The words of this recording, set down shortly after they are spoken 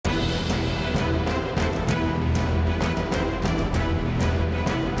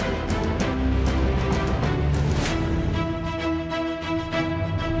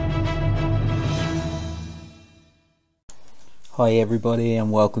Hi everybody,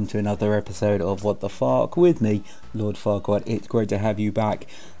 and welcome to another episode of What the Farq with me, Lord Farquaad. It's great to have you back.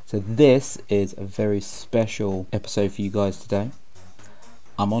 So this is a very special episode for you guys today.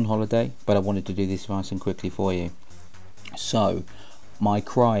 I'm on holiday, but I wanted to do this nice and quickly for you. So my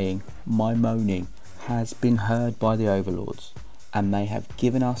crying, my moaning has been heard by the overlords, and they have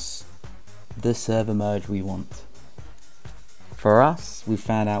given us the server merge we want. For us, we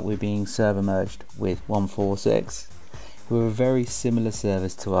found out we're being server merged with 146. We're a very similar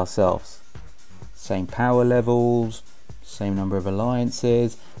service to ourselves. Same power levels, same number of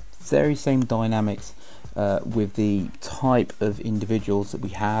alliances, very same dynamics with the type of individuals that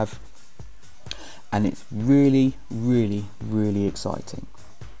we have, and it's really exciting.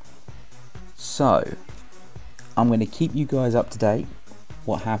 So I'm going to keep you guys up to date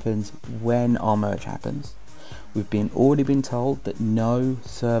what happens when our merge happens. We've already been told that no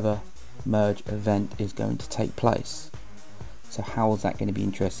server merge event is going to take place. So how is that going to be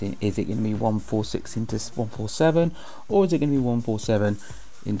interesting? Is it going to be 146 into 147, or is it going to be 147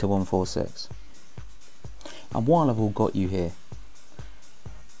 into 146? And while I've all got you here,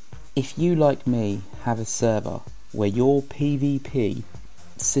 if you, like me, have a server where your PvP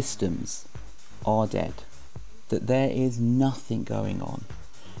systems are dead, that there is nothing going on,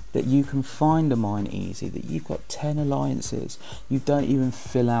 that you can find a mine easy, that you've got 10 alliances, you don't even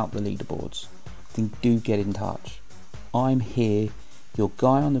fill out the leaderboards, then do get in touch. I'm here, your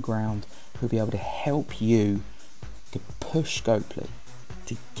guy on the ground, who'll be able to help you to push Scopely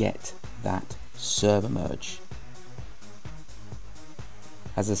to get that server merge.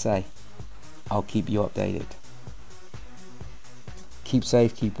 As I say, I'll keep you updated. Keep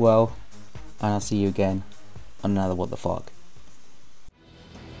safe, keep well, and I'll see you again on another What the Farq.